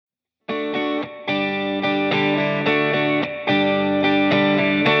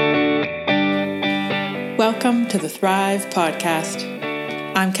to the Thrive Podcast.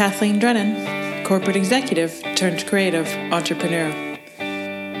 I'm Kathleen Drennan, corporate executive turned creative entrepreneur.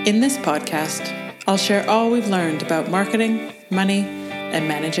 In this podcast, I'll share all we've learned about marketing, money, and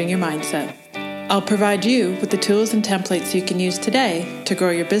managing your mindset. I'll provide you with the tools and templates you can use today to grow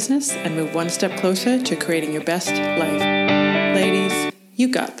your business and move one step closer to creating your best life. Ladies, you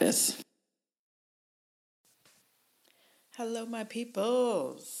got this. Hello, my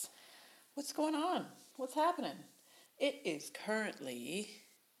peoples. What's going on? What's happening? It is currently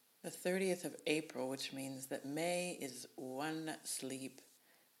the 30th of April, which means that May is one sleep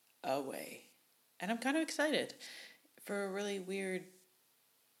away. And I'm kind of excited for a really weird,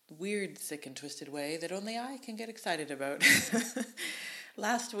 sick and twisted way that only I can get excited about.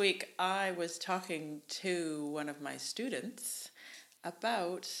 Last week, I was talking to one of my students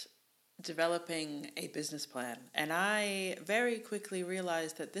about developing a business plan. And I very quickly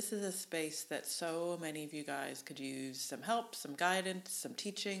realized that this is a space that so many of you guys could use some help, some guidance, some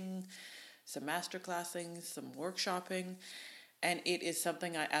teaching, some masterclassing, some workshopping. And it is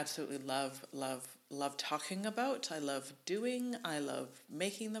something I absolutely love talking about. I love doing. I love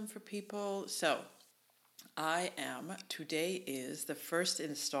making them for people. So today is the first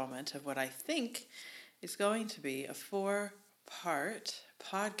installment of what I think is going to be a 4-part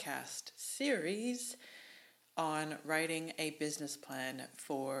podcast series on writing a business plan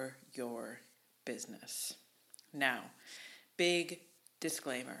for your business. Now, big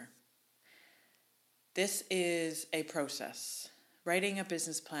disclaimer. This is a process. Writing a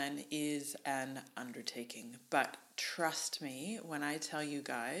business plan is an undertaking, but trust me when I tell you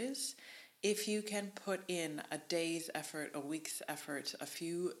guys, if you can put in a day's effort, a week's effort, a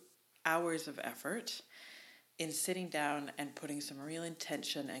few hours of effort in sitting down and putting some real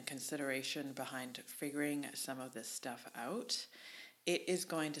intention and consideration behind figuring some of this stuff out, it is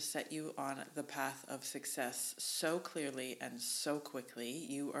going to set you on the path of success so clearly and so quickly.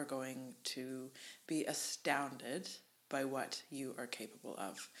 You are going to be astounded by what you are capable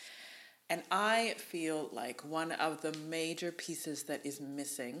of. And I feel like one of the major pieces that is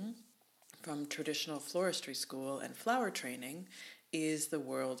missing from traditional floristry school and flower training is the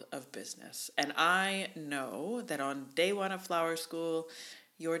world of business. And I know that on day one of flower school,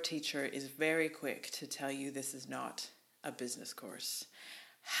 your teacher is very quick to tell you this is not a business course.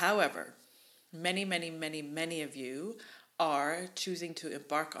 However, many of you are choosing to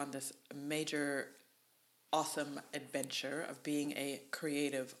embark on this major, awesome adventure of being a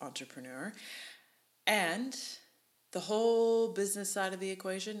creative entrepreneur. And the whole business side of the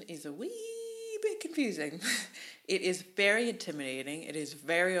equation is a wee bit confusing. It is very intimidating. It is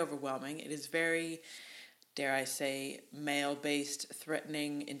very overwhelming. It is very, dare I say, male-based,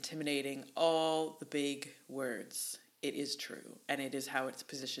 threatening, intimidating, all the big words. It is true. And it is how it's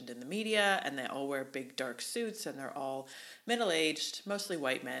positioned in the media, and they all wear big dark suits, and they're all middle-aged, mostly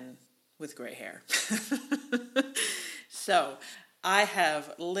white men with gray hair. So I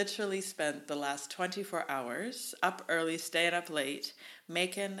have literally spent the last 24 hours up early, staying up late,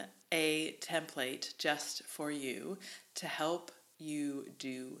 making a template just for you to help you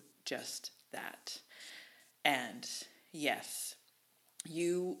do just that. And yes,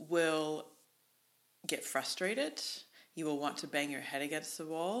 you will get frustrated. You will want to bang your head against the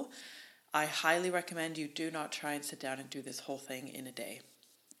wall. I highly recommend you do not try and sit down and do this whole thing in a day.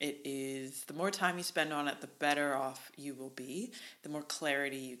 It is, the more time you spend on it, the better off you will be, the more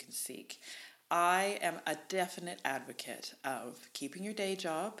clarity you can seek. I am a definite advocate of keeping your day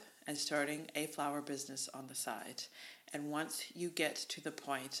job and starting a flower business on the side. And once you get to the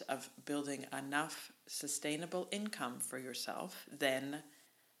point of building enough sustainable income for yourself, then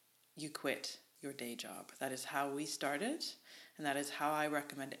you quit your day job. That is how we started, and that is how I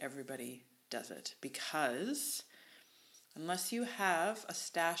recommend everybody does it. Because unless you have a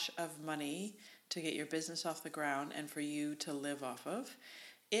stash of money to get your business off the ground and for you to live off of,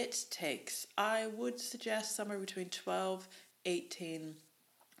 it takes, I would suggest, somewhere between 12, 18,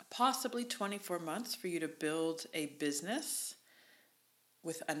 possibly 24 months for you to build a business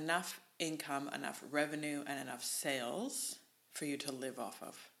with enough income, enough revenue, and enough sales for you to live off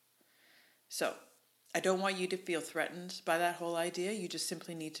of. So I don't want you to feel threatened by that whole idea. You just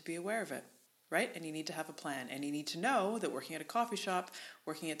simply need to be aware of it, right? And you need to have a plan. And you need to know that working at a coffee shop,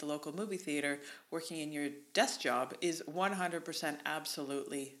 working at the local movie theater, working in your desk job is 100%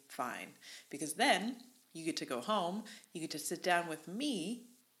 absolutely fine. Because then you get to go home, you get to sit down with me,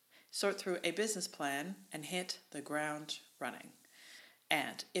 sort through a business plan, and hit the ground running.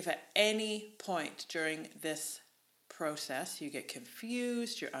 And if at any point during this process you get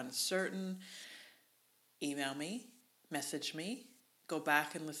confused, you're uncertain, email me, message me, go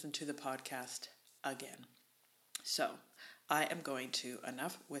back and listen to the podcast again. So I am going to,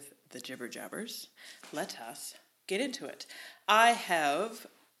 enough with the jibber jabbers, let us get into it. I have,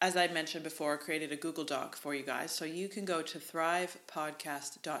 as I mentioned before, created a Google Doc for you guys. So you can go to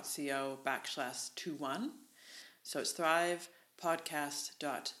thrivepodcast.co/21. So it's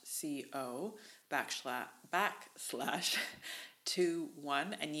thrivepodcast.co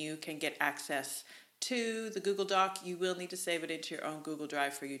 /21, and you can get access to the Google Doc. You will need to save it into your own Google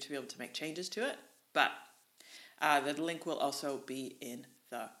Drive for you to be able to make changes to it. But the link will also be in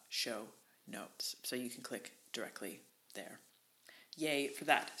the show notes, so you can click directly there. Yay for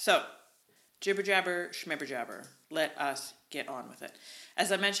that. So, jibber jabber, schmibber jabber. Let us get on with it.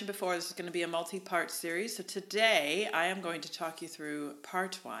 As I mentioned before, this is going to be a multi-part series. So today I am going to talk you through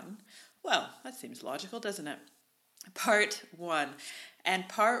part 1. Well, that seems logical, doesn't it? Part 1. And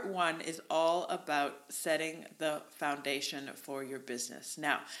part 1 is all about setting the foundation for your business.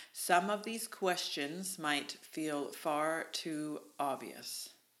 Now, some of these questions might feel far too obvious,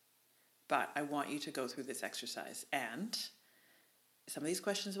 but I want you to go through this exercise. And some of these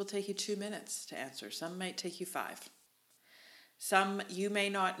questions will take you 2 minutes to answer. Some might take you 5. Some you may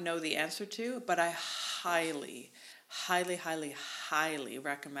not know the answer to, but I highly, highly, highly, highly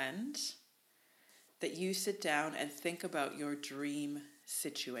recommend that you sit down and think about your dream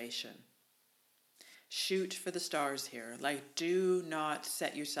situation. Shoot for the stars here. Like, do not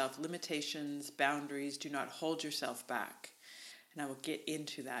set yourself limitations, boundaries. Do not hold yourself back. And I will get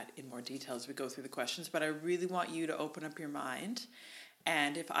into that in more detail as we go through the questions. But I really want you to open up your mind.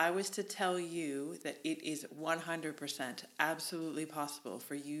 And if I was to tell you that it is 100% absolutely possible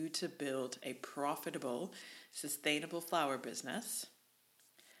for you to build a profitable, sustainable flower business,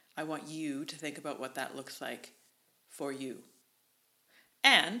 I want you to think about what that looks like for you.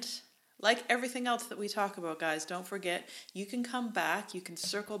 And like everything else that we talk about, guys, don't forget, you can come back, you can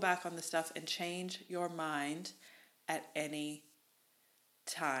circle back on the stuff and change your mind at any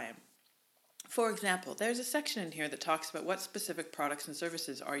time. For example, there's a section in here that talks about what specific products and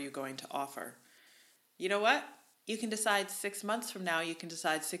services are you going to offer. You know what? You can decide 6 months from now, you can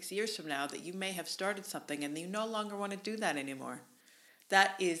decide 6 years from now that you may have started something and you no longer want to do that anymore.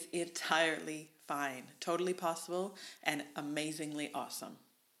 That is entirely fine, totally possible, and amazingly awesome.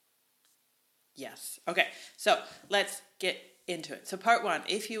 Yes. Okay, so let's get into it. So part 1,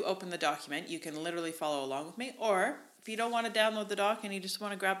 if you open the document, you can literally follow along with me, or if you don't want to download the doc and you just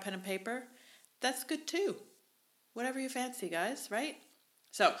want to grab pen and paper, that's good too. Whatever you fancy, guys, right?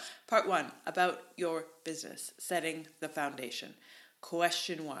 So part 1, about your business, setting the foundation.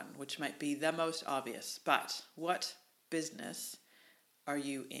 Question 1, which might be the most obvious, but what business are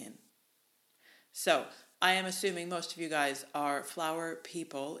you in? So I am assuming most of you guys are flower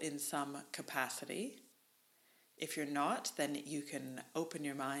people in some capacity. If you're not, then you can open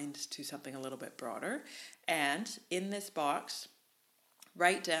your mind to something a little bit broader. And in this box,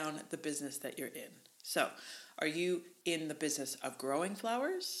 write down the business that you're in. So are you in the business of growing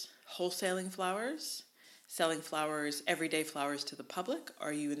flowers, wholesaling flowers, selling flowers, everyday flowers to the public?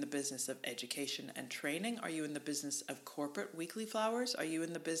 Are you in the business of education and training? Are you in the business of corporate weekly flowers? Are you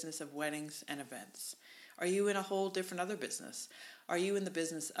in the business of weddings and events? Are you in a whole different other business? Are you in the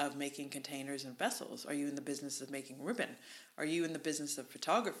business of making containers and vessels? Are you in the business of making ribbon? Are you in the business of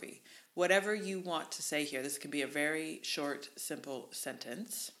photography? Whatever you want to say here, this can be a very short, simple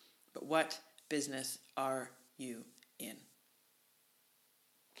sentence, but what business are you in?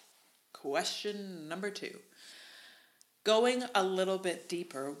 Question number 2. Going a little bit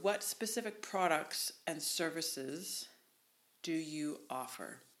deeper, what specific products and services do you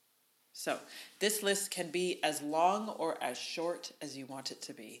offer? So this list can be as long or as short as you want it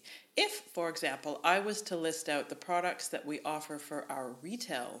to be. If, for example, I was to list out the products that we offer for our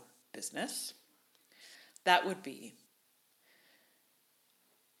retail business, that would be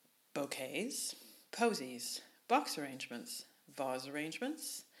bouquets, posies, box arrangements, vase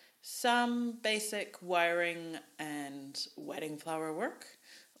arrangements, some basic wiring and wedding flower work,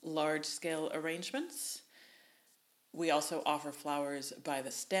 large-scale arrangements. We also offer flowers by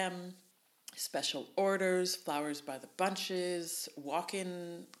the stem, special orders, flowers by the bunches,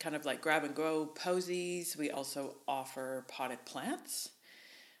 walk-in, kind of like grab-and-go posies. We also offer potted plants.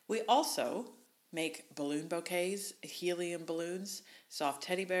 We also make balloon bouquets, helium balloons, soft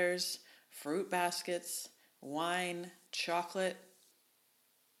teddy bears, fruit baskets, wine, chocolate.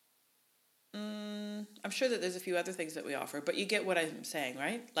 I'm sure that there's a few other things that we offer, but you get what I'm saying,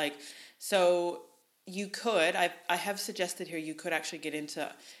 right? Like, so you could, I have suggested here, you could actually get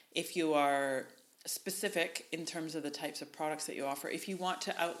into, if you are specific in terms of the types of products that you offer, if you want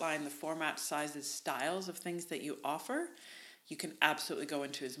to outline the format, sizes, styles of things that you offer, you can absolutely go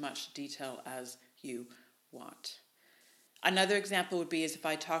into as much detail as you want. Another example would be is if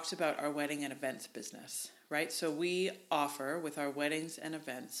I talked about our wedding and events business, right? So we offer with our weddings and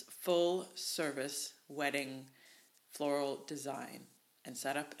events full service wedding floral design and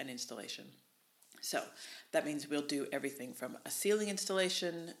setup and installation. So that means we'll do everything from a ceiling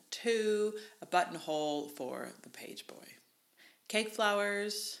installation to a buttonhole for the page boy, cake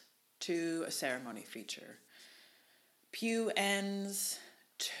flowers to a ceremony feature, pew ends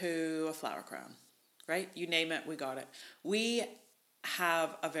to a flower crown, right? You name it, we got it. We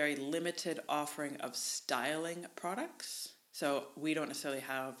have a very limited offering of styling products. So we don't necessarily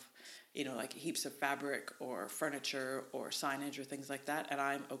have, like heaps of fabric or furniture or signage or things like that. And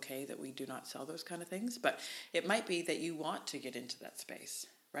I'm okay that we do not sell those kind of things. But it might be that you want to get into that space,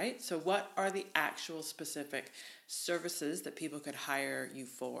 right? So what are the actual specific services that people could hire you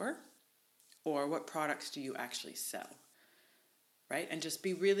for? Or what products do you actually sell? Right? And just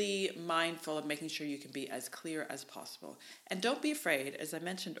be really mindful of making sure you can be as clear as possible. And don't be afraid, as I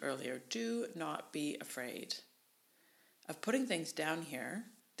mentioned earlier, do not be afraid of putting things down here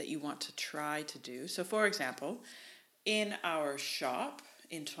that you want to try to do. So for example, in our shop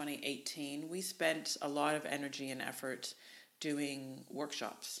in 2018, we spent a lot of energy and effort doing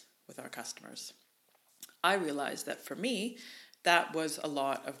workshops with our customers. I realized that for me, that was a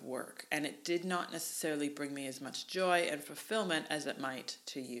lot of work, and it did not necessarily bring me as much joy and fulfillment as it might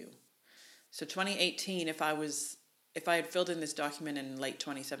to you. So 2018, if I had filled in this document in late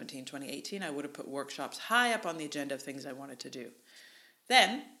 2017, 2018, I would have put workshops high up on the agenda of things I wanted to do.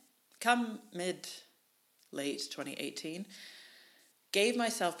 Then, come late 2018, gave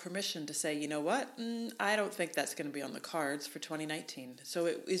myself permission to say, you know what, I don't think that's going to be on the cards for 2019. So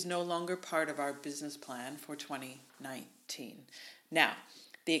it is no longer part of our business plan for 2019. Now,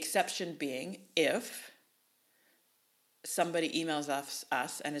 the exception being if somebody emails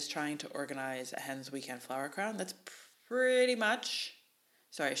us and is trying to organize a Hens Weekend Flower Crown, that's pretty much,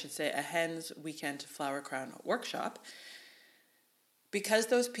 a Hens Weekend Flower Crown workshop, because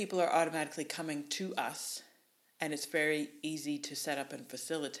those people are automatically coming to us and it's very easy to set up and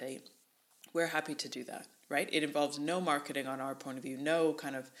facilitate, we're happy to do that, right? It involves no marketing on our point of view, no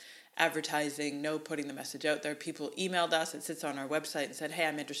kind of advertising, no putting the message out there. People emailed us, it sits on our website and said, hey,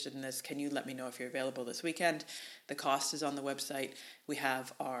 I'm interested in this. Can you let me know if you're available this weekend? The cost is on the website. We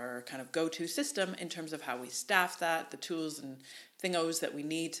have our kind of go-to system in terms of how we staff that, the tools and thingos that we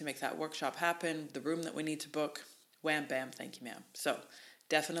need to make that workshop happen, the room that we need to book. Wham, bam, thank you, ma'am. So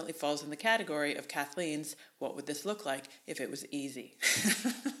definitely falls in the category of Kathleen's, what would this look like if it was easy?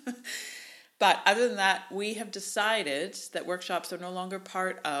 But other than that, we have decided that workshops are no longer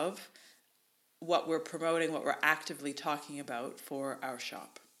part of what we're promoting, what we're actively talking about for our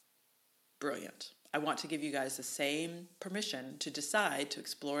shop. Brilliant. I want to give you guys the same permission to decide to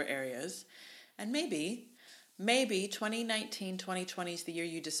explore areas. And maybe 2019, 2020 is the year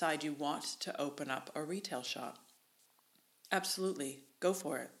you decide you want to open up a retail shop. Absolutely. Go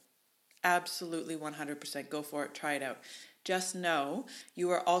for it. Absolutely 100% go for it. Try it out. Just know you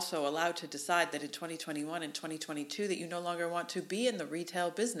are also allowed to decide that in 2021 and 2022 that you no longer want to be in the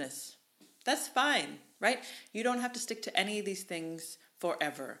retail business. That's fine, right? You don't have to stick to any of these things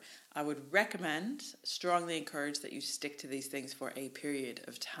forever. I would strongly encourage that you stick to these things for a period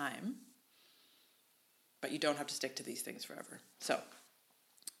of time, but you don't have to stick to these things forever. So,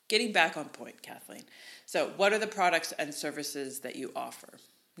 getting back on point, Kathleen. So, what are the products and services that you offer?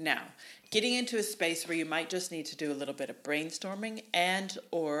 Now, getting into a space where you might just need to do a little bit of brainstorming and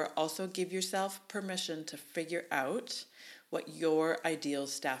or also give yourself permission to figure out what your ideal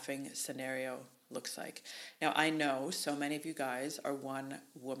staffing scenario looks like. Now, I know so many of you guys are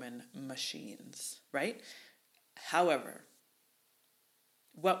one-woman machines, right? However,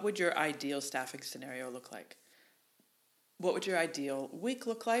 what would your ideal staffing scenario look like? What would your ideal week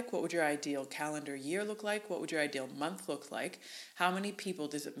look like? What would your ideal calendar year look like? What would your ideal month look like? How many people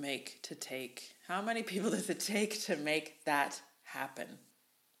does it take to make that happen?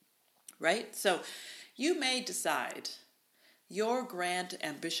 Right? So you may decide your grand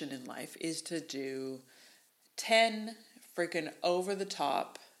ambition in life is to do 10 freaking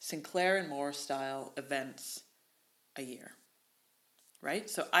over-the-top Sinclair and Moore style events a year. Right?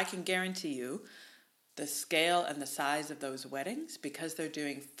 So I can guarantee you the scale and the size of those weddings, because they're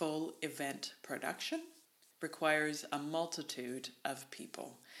doing full event production, requires a multitude of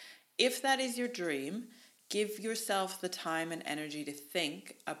people. If that is your dream, give yourself the time and energy to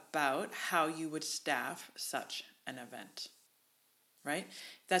think about how you would staff such an event, right?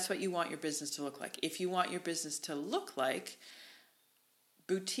 That's what you want your business to look like. If you want your business to look like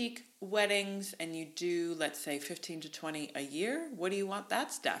boutique weddings and you do, let's say, 15 to 20 a year, what do you want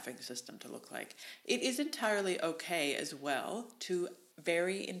that staffing system to look like? It is entirely okay as well to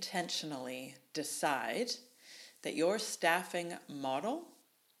very intentionally decide that your staffing model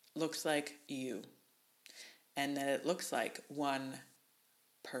looks like you and that it looks like one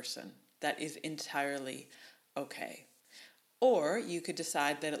person. That is entirely okay. Or you could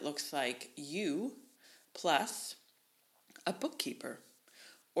decide that it looks like you plus a bookkeeper,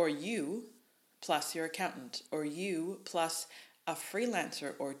 or you plus your accountant, or you plus a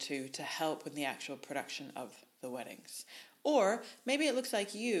freelancer or two to help with the actual production of the weddings. Or maybe it looks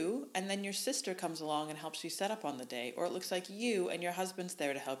like you and then your sister comes along and helps you set up on the day, or it looks like you and your husband's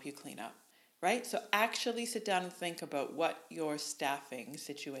there to help you clean up, right? So actually sit down and think about what your staffing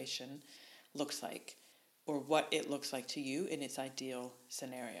situation looks like, or what it looks like to you in its ideal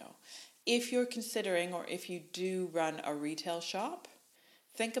scenario. If you're considering, or if you do run a retail shop,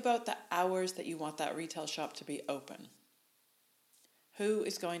 think about the hours that you want that retail shop to be open. Who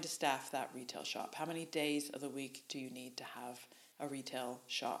is going to staff that retail shop? How many days of the week do you need to have a retail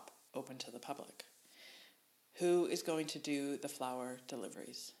shop open to the public? Who is going to do the flower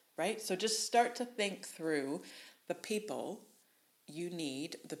deliveries, right? So just start to think through the people you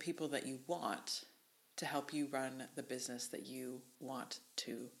need, the people that you want to help you run the business that you want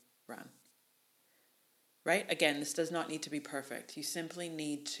to run. Right? Again, this does not need to be perfect. You simply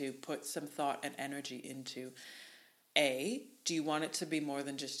need to put some thought and energy into do you want it to be more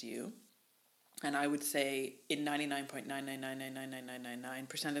than just you? And I would say in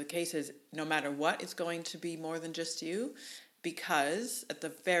 99.9999999% of the cases, no matter what, it's going to be more than just you, because at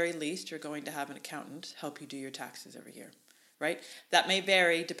the very least, you're going to have an accountant help you do your taxes every year. Right? That may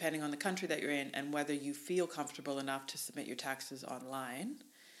vary depending on the country that you're in and whether you feel comfortable enough to submit your taxes online.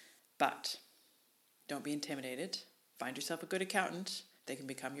 But don't be intimidated. Find yourself a good accountant. They can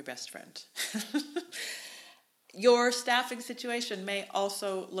become your best friend. Your staffing situation may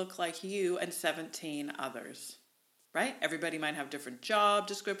also look like you and 17 others, right? Everybody might have different job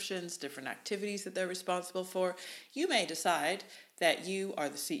descriptions, different activities that they're responsible for. You may decide that you are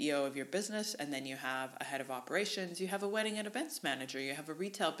the CEO of your business, and then you have a head of operations, you have a wedding and events manager, you have a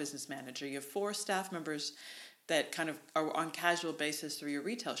retail business manager, you have 4 staff members that kind of are on casual basis through your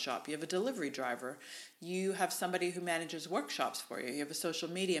retail shop. You have a delivery driver. You have somebody who manages workshops for you. You have a social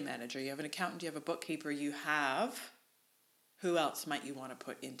media manager. You have an accountant. You have a bookkeeper. You have, who else might you want to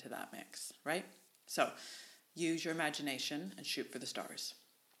put into that mix, right? So use your imagination and shoot for the stars.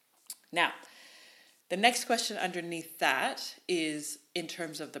 Now, the next question underneath that is, in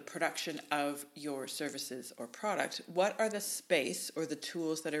terms of the production of your services or product, what are the space or the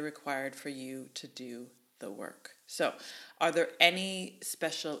tools that are required for you to do the work? So, are there any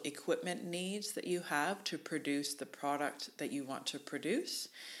special equipment needs that you have to produce the product that you want to produce?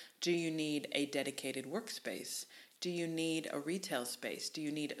 Do you need a dedicated workspace? Do you need a retail space? Do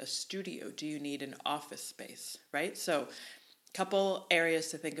you need a studio? Do you need an office space, right? So, couple areas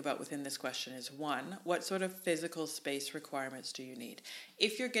to think about within this question is, 1, what sort of physical space requirements do you need?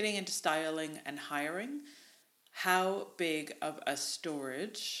 If you're getting into styling and hiring, how big of a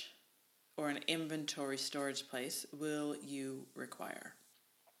storage or an inventory storage place will you require?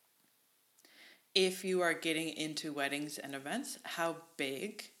 If you are getting into weddings and events, how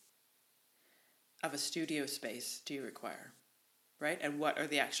big of a studio space do you require, right? And what are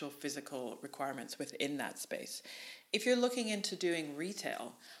the actual physical requirements within that space? If you're looking into doing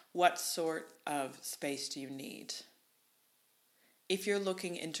retail, what sort of space do you need? If you're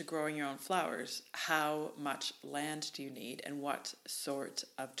looking into growing your own flowers, how much land do you need, and what sort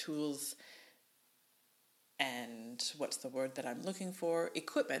of tools and what's the word that I'm looking for?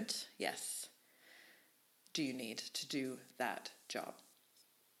 Equipment, yes, do you need to do that job,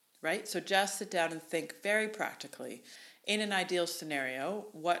 right? So just sit down and think very practically. In an ideal scenario,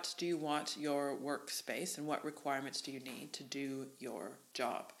 what do you want your workspace and what requirements do you need to do your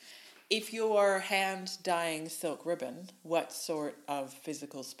job? If you're hand dyeing silk ribbon, what sort of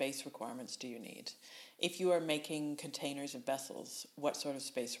physical space requirements do you need? If you are making containers and vessels, what sort of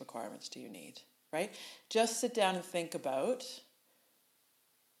space requirements do you need, right? Just sit down and think about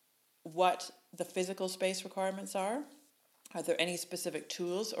what the physical space requirements are. Are there any specific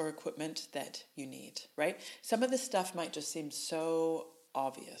tools or equipment that you need, right? Some of this stuff might just seem so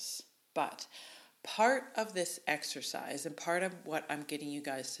obvious, but part of this exercise and part of what I'm getting you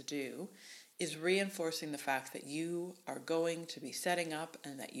guys to do is reinforcing the fact that you are going to be setting up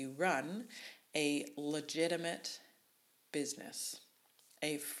and that you run a legitimate business,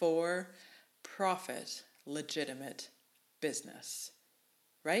 a for-profit legitimate business.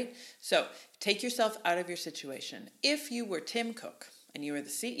 Right? So take yourself out of your situation. If you were Tim Cook and you are the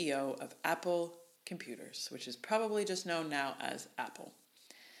CEO of Apple Computers, which is probably just known now as Apple.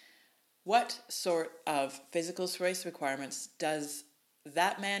 What sort of physical space requirements does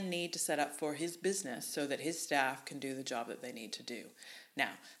that man need to set up for his business so that his staff can do the job that they need to do? Now,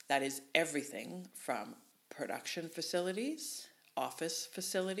 that is everything from production facilities, office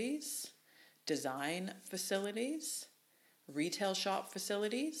facilities, design facilities, retail shop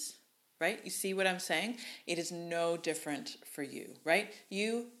facilities, right? You see what I'm saying? It is no different for you, right?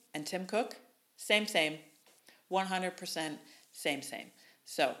 You and Tim Cook, same, 100% same.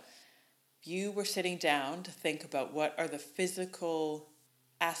 So you were sitting down to think about what are the physical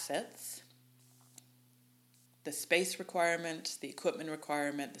assets, the space requirement, the equipment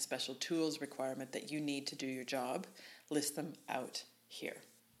requirement, the special tools requirement that you need to do your job. List them out here.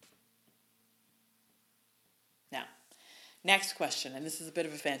 Now, next question, and this is a bit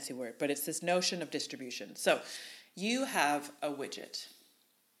of a fancy word, but it's this notion of distribution. So you have a widget.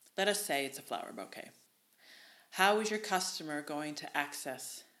 Let us say it's a flower bouquet. How is your customer going to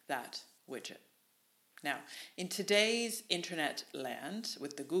access that widget? Now, in today's internet land,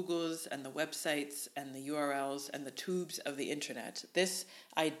 with the Googles and the websites and the URLs and the tubes of the internet, this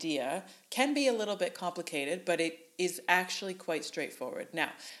idea can be a little bit complicated, but it is actually quite straightforward. Now,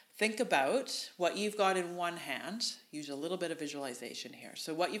 think about what you've got in one hand. Use a little bit of visualization here.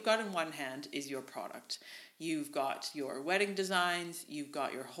 So what you've got in one hand is your product. You've got your wedding designs, you've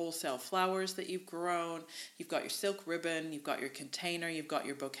got your wholesale flowers that you've grown, you've got your silk ribbon, you've got your container, you've got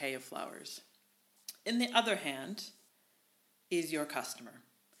your bouquet of flowers. In the other hand is your customer.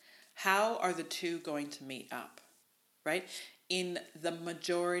 How are the two going to meet up, right? In the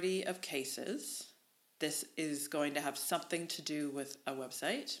majority of cases, this is going to have something to do with a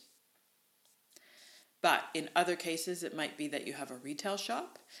website. But in other cases, it might be that you have a retail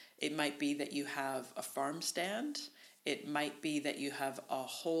shop. It might be that you have a farm stand. It might be that you have a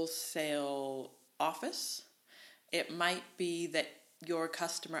wholesale office. It might be that your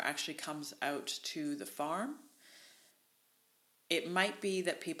customer actually comes out to the farm. It might be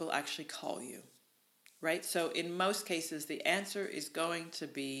that people actually call you, right? So in most cases, the answer is going to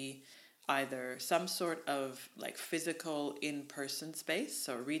be either some sort of like physical in-person space,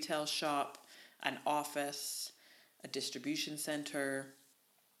 so a retail shop, an office, a distribution center.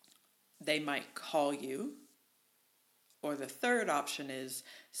 They might call you. Or the third option is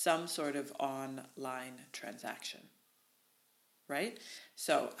some sort of online transaction. Right?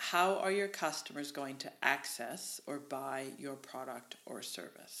 So how are your customers going to access or buy your product or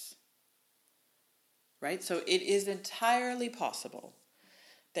service? Right? So it is entirely possible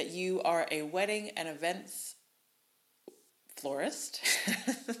that you are a wedding and events florist,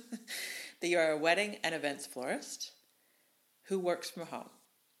 that you are a wedding and events florist who works from home.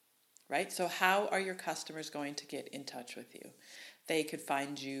 Right? So how are your customers going to get in touch with you? They could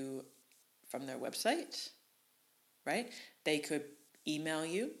find you from their website, right? They could email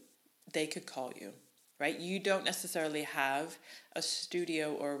you. They could call you, right? You don't necessarily have a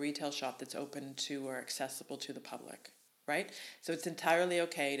studio or a retail shop that's open to or accessible to the public, right? So it's entirely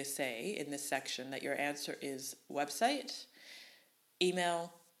okay to say in this section that your answer is website,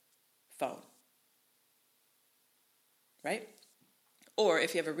 email, phone, right? Or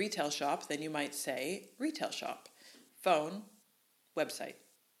if you have a retail shop, then you might say retail shop, phone, website.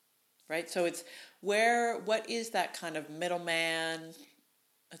 Right? So it's what is that kind of middleman?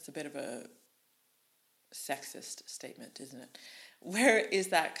 That's a bit of a sexist statement, isn't it? Where is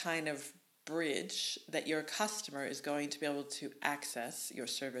that kind of bridge that your customer is going to be able to access your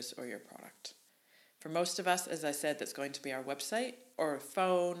service or your product? For most of us, as I said, that's going to be our website or a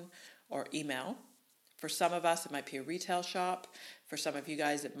phone or email. For some of us, it might be a retail shop. For some of you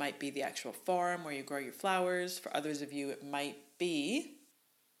guys, it might be the actual farm where you grow your flowers. For others of you, it might be...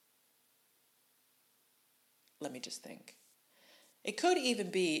 Let me just think. It could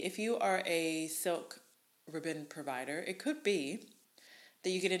even be, if you are a silk ribbon provider, it could be that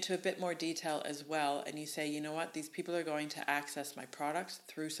you get into a bit more detail as well and you say, you know what, these people are going to access my products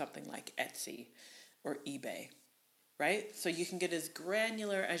through something like Etsy or eBay, right? So you can get as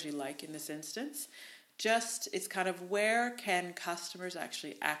granular as you like in this instance. Just, it's kind of where can customers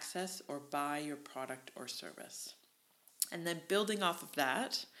actually access or buy your product or service? And then building off of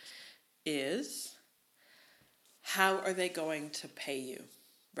that is... how are they going to pay you,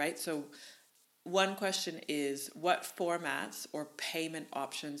 right? So one question is, what formats or payment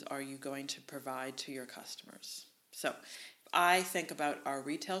options are you going to provide to your customers? So if I think about our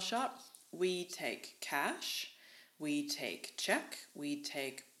retail shop, we take cash, we take check, we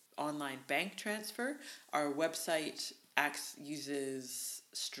take online bank transfer. Our website uses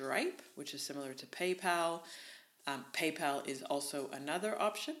Stripe, which is similar to PayPal. PayPal is also another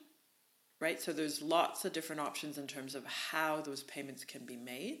option, right? So there's lots of different options in terms of how those payments can be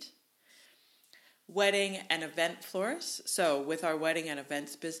made. Wedding and event florists. So with our wedding and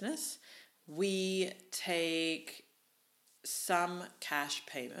events business, we take some cash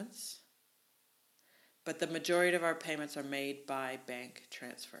payments, but the majority of our payments are made by bank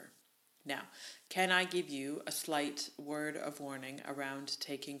transfer. Now, can I give you a slight word of warning around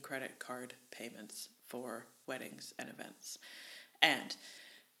taking credit card payments for weddings and events? And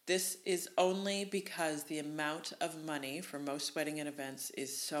this is only because the amount of money for most wedding and events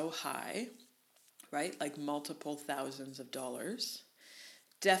is so high, right? Like multiple thousands of dollars.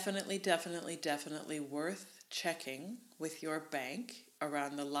 Definitely worth checking with your bank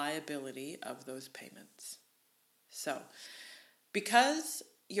around the liability of those payments. So, because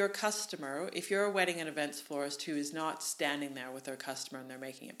your customer, if you're a wedding and events florist who is not standing there with their customer and they're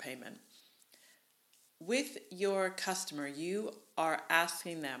making a payment, with your customer, you are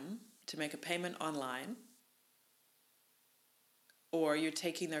asking them to make a payment online, or you're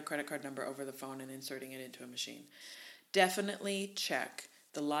taking their credit card number over the phone and inserting it into a machine. Definitely check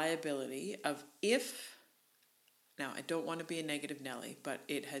the liability of now I don't want to be a negative Nelly, but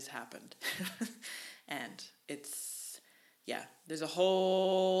it has happened. And there's a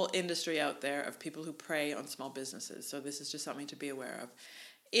whole industry out there of people who prey on small businesses. So this is just something to be aware of.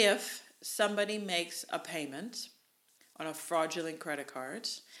 If somebody makes a payment on a fraudulent credit card,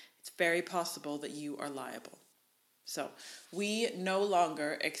 it's very possible that you are liable. So we no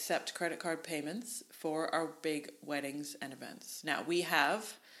longer accept credit card payments for our big weddings and events. Now we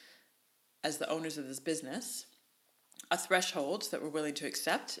have, as the owners of this business, a threshold that we're willing to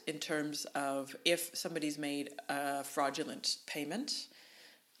accept in terms of if somebody's made a fraudulent payment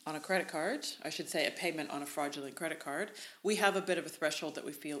on a credit card, I should say a payment on a fraudulent credit card, we have a bit of a threshold that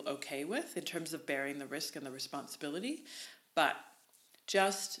we feel okay with in terms of bearing the risk and the responsibility. But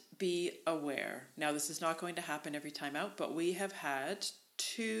just be aware. Now, this is not going to happen every time out, but we have had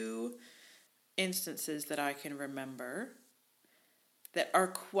 2 instances that I can remember that are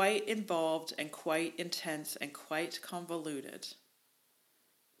quite involved and quite intense and quite convoluted,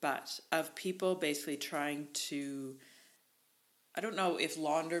 but of people basically trying to, I don't know if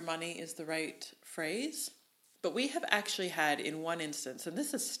launder money is the right phrase, but we have actually had in one instance, and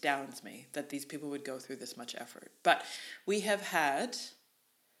this astounds me that these people would go through this much effort, but we have had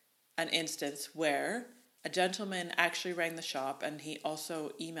an instance where a gentleman actually rang the shop and he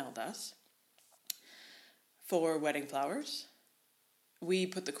also emailed us for wedding flowers. We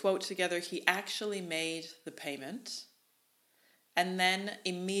put the quote together. He actually made the payment. And then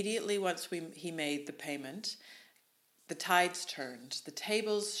immediately once he made the payment, the tides turned. The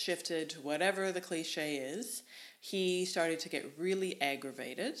tables shifted, whatever the cliche is. He started to get really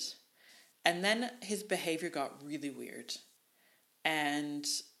aggravated. And then his behavior got really weird. And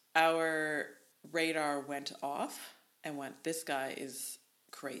our radar went off and went, this guy is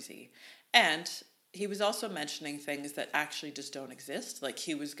crazy. And he was also mentioning things that actually just don't exist. Like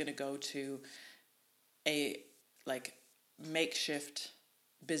he was going to go to a makeshift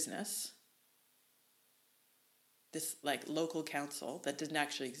business, this local council that didn't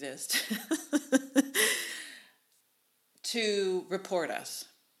actually exist, to report us.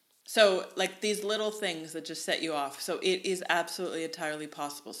 So these little things that just set you off. So it is absolutely entirely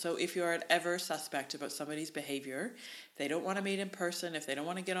possible. So if you're ever suspect about somebody's behavior, if they don't want to meet in person, if they don't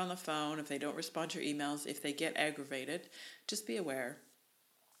want to get on the phone, if they don't respond to your emails, if they get aggravated, just be aware,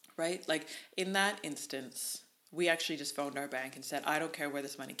 right? In that instance, we actually just phoned our bank and said, I don't care where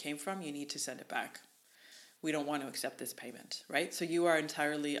this money came from, you need to send it back. We don't want to accept this payment, right? So you are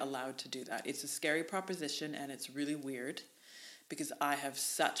entirely allowed to do that. It's a scary proposition and it's really weird, because I have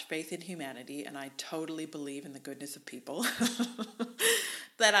such faith in humanity and I totally believe in the goodness of people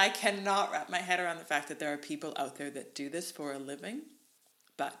that I cannot wrap my head around the fact that there are people out there that do this for a living.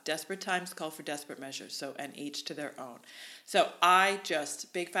 But desperate times call for desperate measures, and each to their own. So I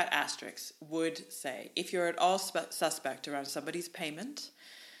just, big fat asterisk, would say, if you're at all suspect around somebody's payment,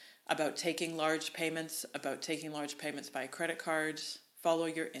 about taking large payments by credit cards, follow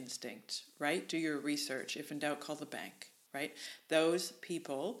your instinct, right? Do your research. If in doubt, call the bank. Right? Those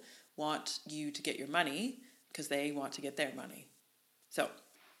people want you to get your money because they want to get their money. So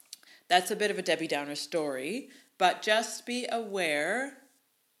that's a bit of a Debbie Downer story, but just be aware,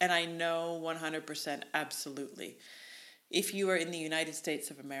 and I know 100% absolutely, if you are in the United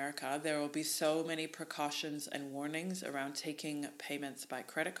States of America, there will be so many precautions and warnings around taking payments by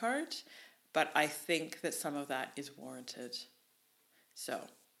credit card, but I think that some of that is warranted. So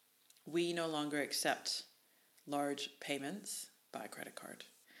we no longer accept large payments by credit card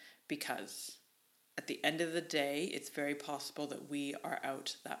because at the end of the day, it's very possible that we are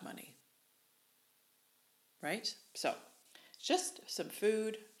out that money. Right? So, just some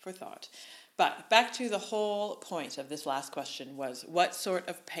food for thought. But back to the whole point of this last question was, what sort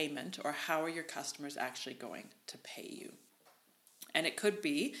of payment or how are your customers actually going to pay you? And it could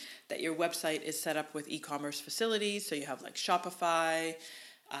be that your website is set up with e-commerce facilities. So you have like Shopify,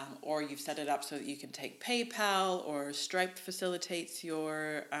 or you've set it up so that you can take PayPal, or Stripe facilitates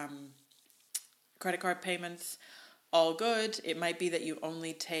your credit card payments. All good. It might be that you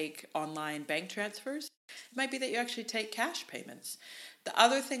only take online bank transfers. It might be that you actually take cash payments. The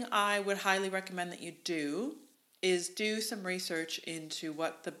other thing I would highly recommend that you do is do some research into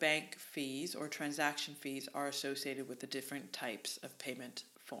what the bank fees or transaction fees are associated with the different types of payment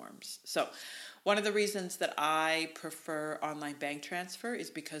forms. So one of the reasons that I prefer online bank transfer is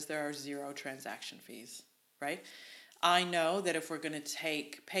because there are 0 transaction fees, right? I know that if we're going to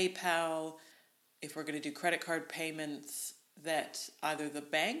take PayPal, if we're going to do credit card payments, that either the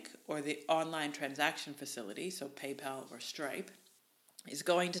bank or the online transaction facility, so PayPal or Stripe, is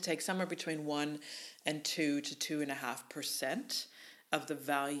going to take somewhere between 1 and 2 to 2.5% of the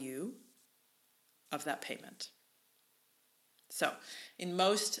value of that payment. So in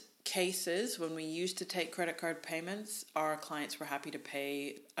most cases, when we used to take credit card payments, our clients were happy to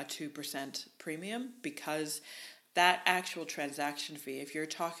pay a 2% premium, because that actual transaction fee, if you're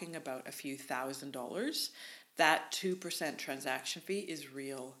talking about a few $1,000s, that 2% transaction fee is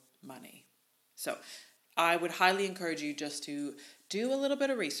real money. So I would highly encourage you just to do a little bit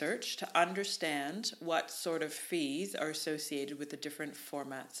of research to understand what sort of fees are associated with the different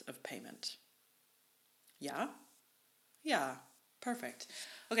formats of payment. Yeah? Yeah, perfect.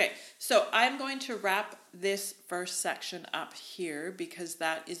 Okay, so I'm going to wrap this first section up here because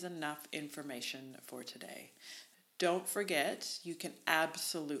that is enough information for today. Don't forget, you can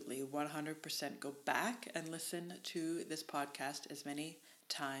absolutely 100% go back and listen to this podcast as many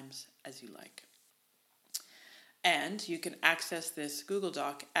times as you like. And you can access this Google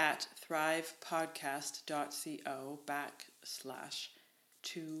Doc at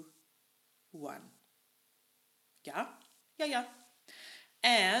thrivepodcast.co/21. Yeah? Yeah.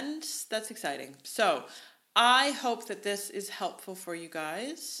 And that's exciting. So I hope that this is helpful for you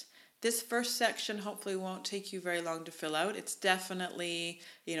guys. This first section hopefully won't take you very long to fill out. It's definitely,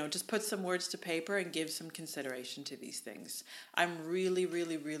 just put some words to paper and give some consideration to these things. I'm really,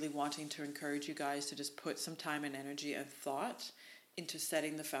 really, really wanting to encourage you guys to just put some time and energy and thought into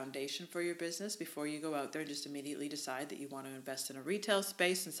setting the foundation for your business before you go out there and just immediately decide that you want to invest in a retail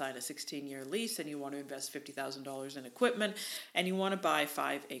space and sign a 16-year lease, and you want to invest $50,000 in equipment, and you want to buy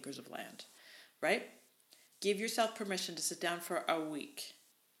 5 acres of land, right? Give yourself permission to sit down for a week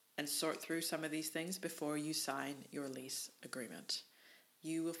and sort through some of these things before you sign your lease agreement.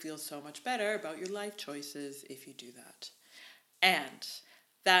 You will feel so much better about your life choices if you do that. And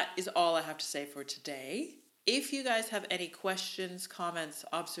that is all I have to say for today. If you guys have any questions, comments,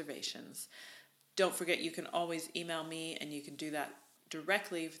 observations, don't forget you can always email me, and you can do that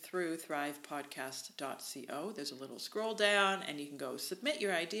directly through thrivepodcast.co. There's a little scroll down and you can go submit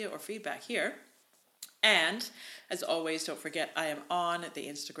your idea or feedback here. And as always, don't forget I am on the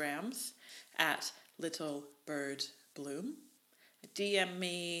Instagrams at littlebirdbloom. DM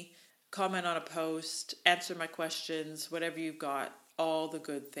me, comment on a post, answer my questions, whatever you've got, all the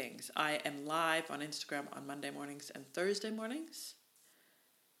good things. I am live on Instagram on Monday mornings and Thursday mornings.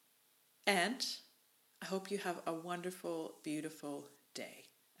 And I hope you have a wonderful, beautiful day.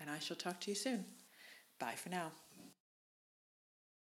 And I shall talk to you soon. Bye for now.